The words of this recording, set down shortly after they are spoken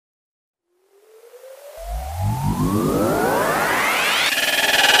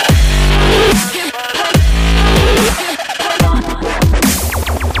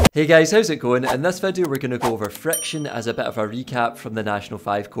Hey guys, how's it going? In this video we're going to go over friction as a bit of a recap from the National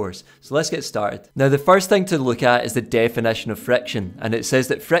 5 course. So let's get started. Now the first thing to look at is the definition of friction, and it says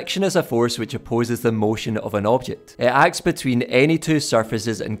that friction is a force which opposes the motion of an object. It acts between any two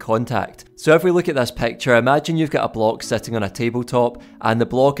surfaces in contact. So if we look at this picture, imagine you've got a block sitting on a tabletop and the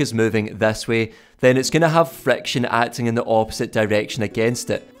block is moving this way, then it's going to have friction acting in the opposite direction against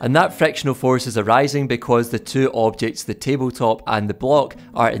it. And that frictional force is arising because the two objects, the tabletop and the block,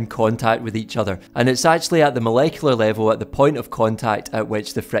 are in contact with each other. And it's actually at the molecular level, at the point of contact at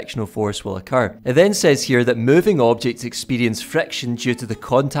which the frictional force will occur. It then says here that moving objects experience friction due to the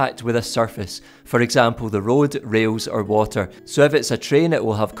contact with a surface. For example, the road, rails or water. So if it's a train, it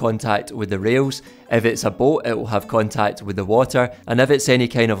will have contact with the rails. If it's a boat, it will have contact with the water. And if it's any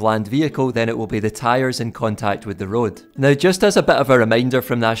kind of land vehicle, then it will be the tyres in contact with the road. Now, just as a bit of a reminder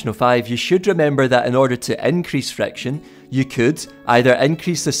from National 5, you should remember that in order to increase friction, you could either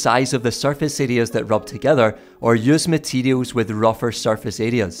increase the size of the surface areas that rub together or use materials with rougher surface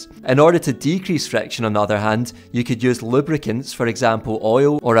areas. In order to decrease friction, on the other hand, you could use lubricants, for example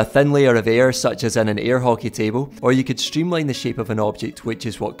oil, or a thin layer of air such as in an air hockey table, or you could streamline the shape of an object, which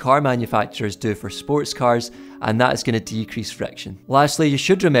is what car manufacturers do for sports cars, and that is going to decrease friction. Lastly, you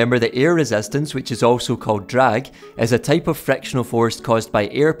should remember that air resistance, which is also called drag, is a type of frictional force caused by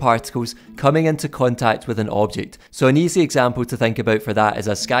air particles coming into contact with an object. So an easy example to think about for that is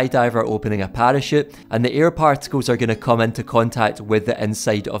a skydiver opening a parachute, and the air particles are going to come into contact with the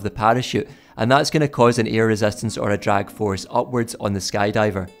inside of the parachute, and that's going to cause an air resistance or a drag force upwards on the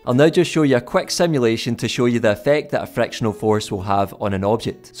skydiver. I'll now just show you a quick simulation to show you the effect that a frictional force will have on an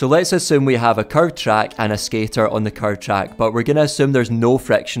object. So let's assume we have a curved track and a skater on the curved track, but we're going to assume there's no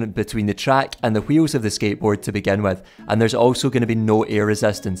friction between the track and the wheels of the skateboard to begin with, and there's also going to be no air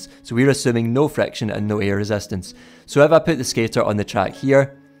resistance. So we're assuming no friction and no air resistance. So if I put the skater on the track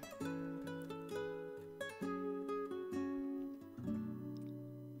here,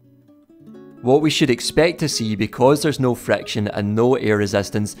 what we should expect to see, because there's no friction and no air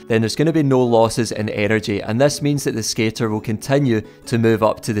resistance, then there's going to be no losses in energy, and this means that the skater will continue to move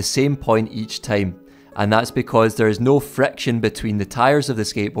up to the same point each time. And that's because there is no friction between the tyres of the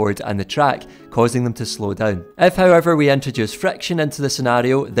skateboard and the track, causing them to slow down. If, however, we introduce friction into the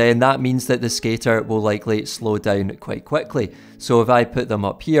scenario, then that means that the skater will likely slow down quite quickly. So if I put them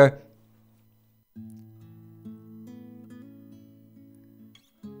up here,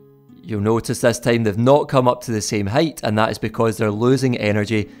 you'll notice this time they've not come up to the same height, and that is because they're losing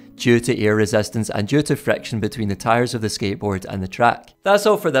energy due to air resistance and due to friction between the tyres of the skateboard and the track. That's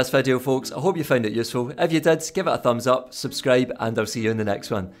all for this video, folks. I hope you found it useful. If you did, give it a thumbs up, subscribe, and I'll see you in the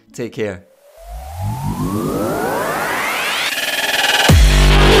next one. Take care.